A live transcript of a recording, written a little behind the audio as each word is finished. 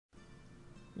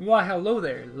Why hello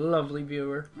there, lovely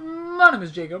viewer. My name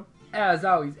is Jacob, as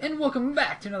always, and welcome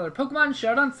back to another Pokemon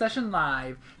Showdown Session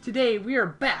Live. Today we are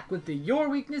back with the Your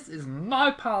Weakness is My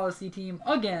Policy team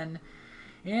again.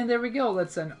 And there we go,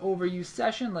 let's an overuse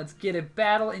session, let's get a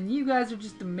battle, and you guys are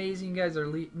just amazing. You guys are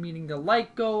meeting the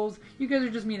like goals, you guys are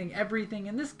just meeting everything,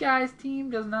 and this guy's team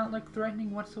does not look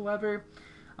threatening whatsoever.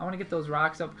 I want to get those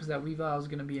rocks up because that Weavile is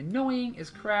going to be annoying as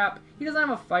crap. He doesn't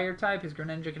have a fire type, his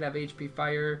Greninja could have HP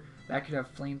fire, that could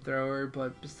have flamethrower,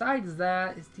 but besides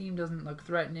that, his team doesn't look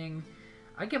threatening.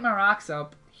 I get my rocks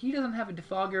up, he doesn't have a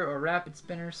Defogger or Rapid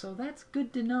Spinner, so that's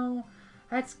good to know,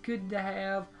 that's good to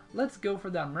have. Let's go for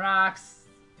them rocks.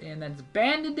 And that's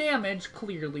banded damage,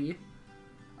 clearly.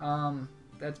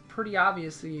 That's pretty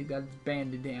obviously, that's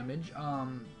banded damage.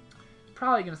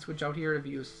 Probably going to switch out here if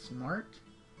he was smart.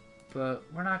 But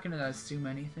we're not going to assume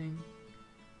anything.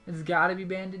 It's got to be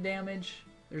banded damage.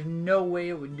 There's no way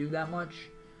it would do that much.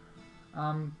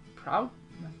 I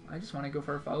just want to go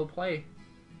for a follow play.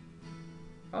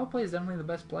 Follow play is definitely the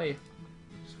best play.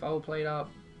 Just follow play it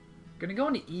up. Gonna go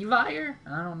into Evire?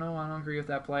 I don't know. I don't agree with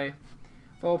that play.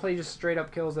 Follow play just straight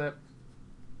up kills it.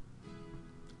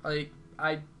 Like,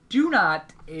 I do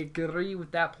not agree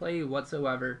with that play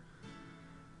whatsoever.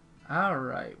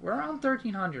 Alright, we're around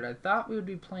 1300. I thought we would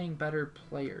be playing better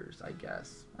players, I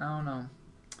guess. I don't know.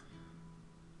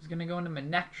 He's gonna go into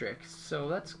Manectric, so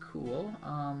that's cool.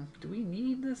 Do we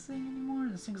need this thing anymore?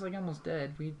 This thing's like almost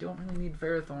dead. We don't really need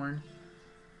Ferrothorn.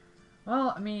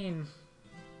 Well, I mean,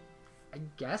 I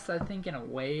guess I think in a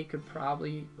way it could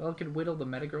probably, well, it could whittle the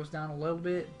Metagross down a little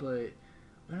bit, but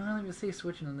we don't really say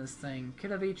switching on this thing.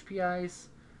 Could have HP Ice.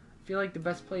 I feel like the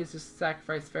best play is just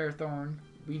sacrifice Ferrothorn.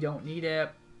 We don't need it.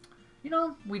 You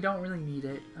know, we don't really need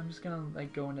it. I'm just gonna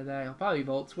like go into that. I'll probably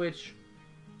Volt Switch.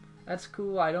 That's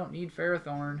cool. I don't need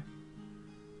Ferrothorn.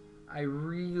 I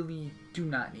really do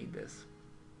not need this.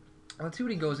 Let's see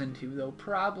what he goes into though.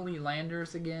 Probably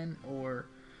Landorus again, or,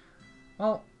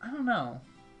 well, I don't know.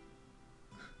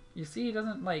 You see, he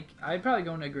doesn't, like, I'd probably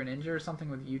go into Greninja or something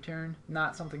with U-turn,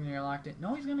 not something you're locked in.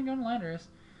 No, he's going to go into Landorus.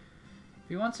 If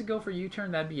he wants to go for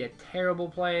U-turn, that'd be a terrible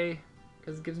play,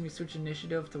 because it gives me switch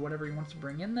initiative to whatever he wants to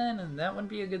bring in then, and that wouldn't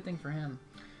be a good thing for him.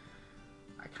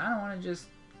 I kind of want to just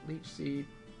Leech Seed.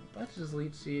 Let's just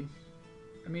Leech Seed.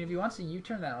 I mean, if he wants to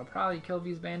U-turn, that'll probably kill if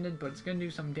he's banded, but it's going to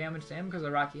do some damage to him because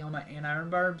of Rocky Helmet and Iron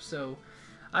Barb, so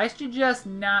I suggest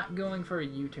not going for a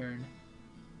U-turn.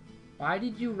 Why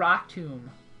did you Rock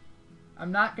Tomb?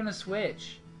 I'm not gonna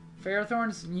switch.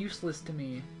 Ferrothorn's useless to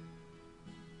me.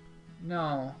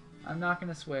 No, I'm not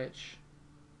gonna switch.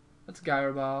 Let's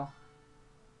Gyro Ball.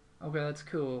 Okay, that's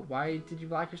cool. Why did you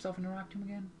lock yourself into Rock Tomb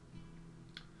again?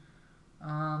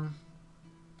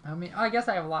 I mean, I guess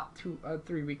I have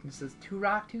three weaknesses to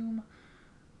Rock Tomb,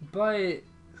 but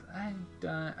I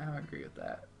don't agree with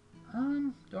that.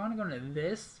 Do I want to go into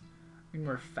this? I mean,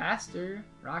 we're faster.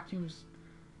 Rock Tomb's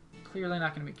clearly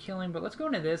not going to be killing, but let's go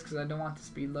into this because I don't want the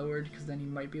speed lowered because then he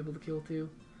might be able to kill too.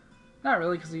 Not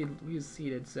really because he was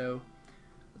seated, so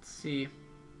let's see.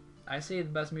 I say the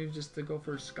best move is just to go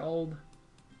for a Scald.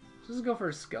 Just go for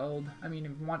a Scald. I mean,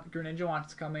 if Greninja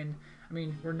wants to come in, I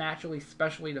mean, we're naturally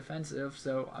specially defensive,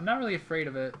 so I'm not really afraid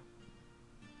of it.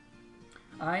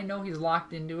 I know he's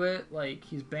locked into it, like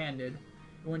he's banded.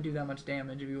 It wouldn't do that much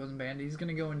damage if he wasn't banded. He's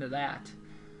going to go into that.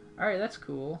 Alright, that's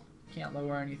cool. Can't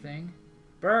lower anything.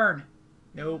 Burn!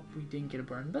 Nope, we didn't get a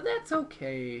burn, but that's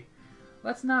okay.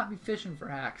 Let's not be fishing for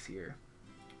hacks here.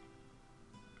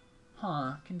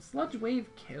 Huh, can Sludge Wave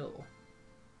kill?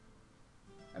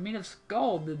 I mean, if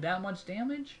Scald did that much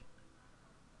damage,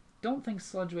 don't think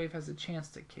Sludge Wave has a chance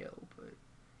to kill, but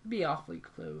it'd be awfully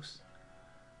close.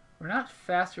 We're not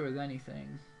faster with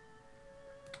anything.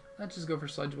 Let's just go for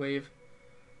Sludge Wave.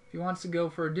 If he wants to go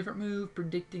for a different move,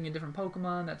 predicting a different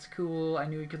Pokemon, that's cool. I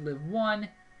knew he could live one.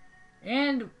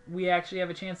 And we actually have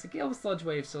a chance to kill with Sludge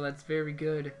Wave, so that's very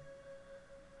good.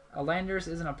 Landorus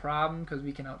isn't a problem because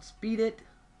we can outspeed it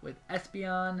with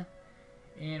Espeon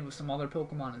and with some other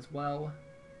Pokemon as well.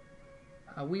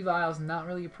 Weavile's not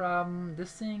really a problem.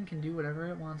 This thing can do whatever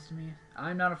it wants to me.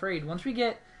 I'm not afraid. Once we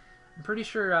get, I'm pretty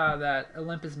sure that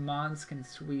Olympus Mons can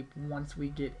sweep once we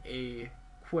get a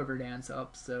Quiver Dance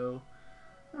up, so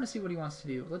I want to see what he wants to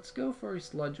do. Let's go for a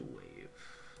Sludge Wave.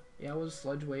 Yeah, we'll just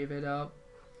Sludge Wave it up.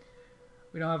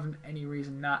 We don't have any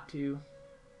reason not to.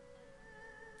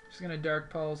 Just gonna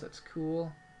Dark Pulse, that's cool.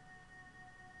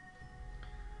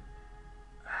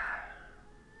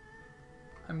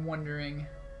 I'm wondering,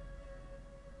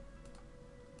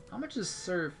 how much is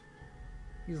Surf?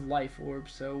 He's Life Orb,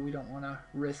 so we don't want to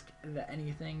risk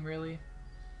anything really.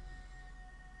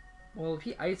 Well, if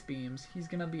he Ice Beams, he's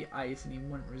gonna be ice and he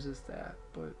wouldn't resist that,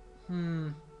 but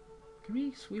Can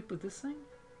we sweep with this thing?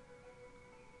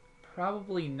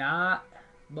 Probably not,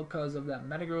 because of that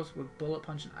Metagross with Bullet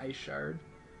Punch and Ice Shard.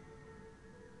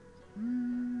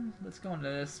 Let's go into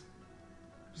this.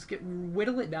 Just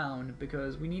whittle it down,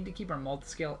 because we need to keep our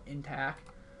multi-scale intact.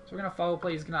 So we're gonna follow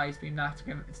play. He's gonna Ice Beam.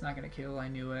 It's not gonna kill. I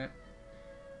knew it.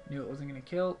 Knew it wasn't gonna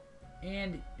kill.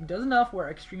 And it does enough where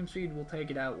Extreme Speed will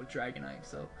take it out with Dragonite.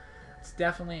 So it's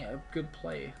definitely a good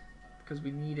play, because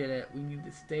we needed it. We need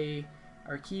to stay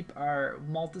or keep our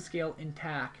multi-scale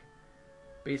intact.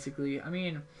 Basically, I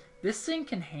mean, this thing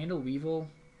can handle Weevil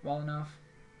well enough.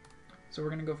 So we're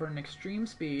gonna go for an Extreme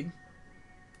Speed.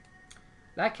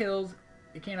 That kills.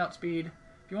 It can't outspeed.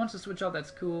 If he wants to switch out,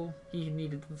 that's cool. He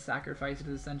needed to sacrifice it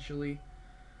essentially.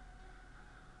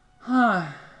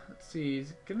 Let's see.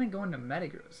 He's gonna go into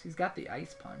Metagross. He's got the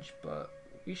Ice Punch, but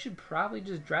we should probably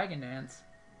just Dragon Dance.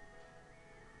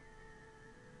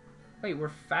 Wait, we're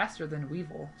faster than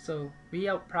Weevil, so we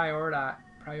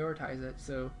prioritize it.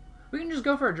 So we can just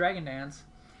go for a Dragon Dance.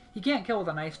 He can't kill with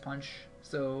an Ice Punch,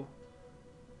 so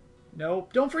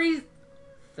nope. Don't freeze.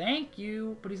 Thank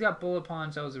you. But he's got Bullet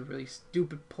Punch. That was a really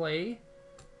stupid play.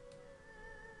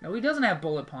 No, he doesn't have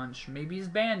Bullet Punch. Maybe he's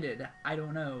banded. I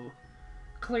don't know.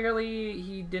 Clearly,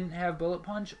 he didn't have Bullet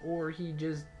Punch, or he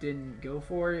just didn't go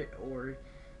for it, or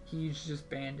he's just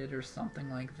banded or something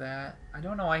like that. I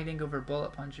don't know why he didn't go for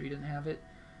Bullet Punch if he didn't have it.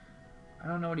 I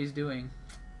don't know what he's doing.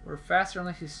 We're faster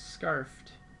unless he's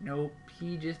Scarfed. Nope,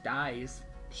 he just dies.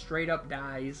 Straight up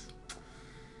dies.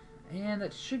 And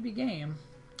that should be game.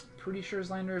 Pretty sure his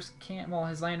Landers can't, well,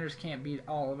 his Landers can't beat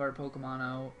all of our Pokemon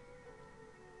out.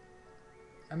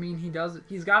 I mean,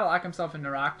 he's got to lock himself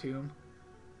into Rock Tomb.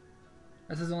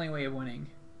 That's his only way of winning.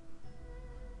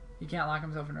 He can't lock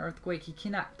himself in Earthquake. He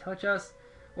cannot touch us.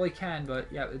 Well, he can, but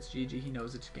yeah, it's GG. He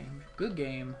knows it's game. Good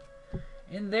game.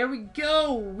 And there we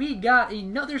go. We got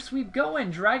another sweep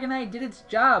going. Dragonite did its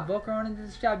job. Volcarona did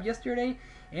its job yesterday.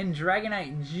 And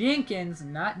Dragonite Jenkins,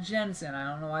 not Jensen. I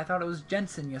don't know why I thought it was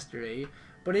Jensen yesterday.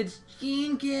 But it's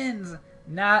Jenkins,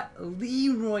 not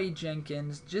Leroy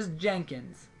Jenkins. Just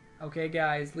Jenkins. Okay,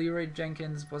 guys, Leroy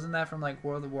Jenkins, wasn't that from, like,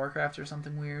 World of Warcraft or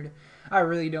something weird? I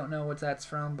really don't know what that's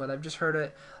from, but I've just heard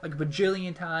it, like, a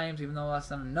bajillion times, even though that's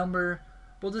not a number.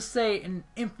 We'll just say an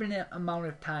infinite amount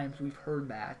of times we've heard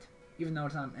that, even though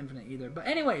it's not infinite either. But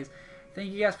anyways,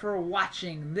 thank you guys for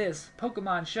watching this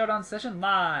Pokemon Showdown session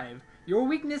live. Your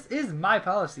weakness is my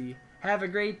policy. Have a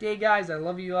great day, guys. I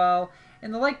love you all.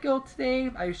 And the like goal today,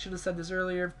 I should have said this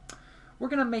earlier, we're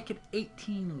going to make it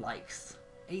 18 likes.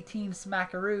 18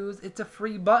 smackaroos. It's a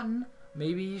free button.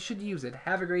 Maybe you should use it.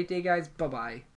 Have a great day, guys. Bye-bye.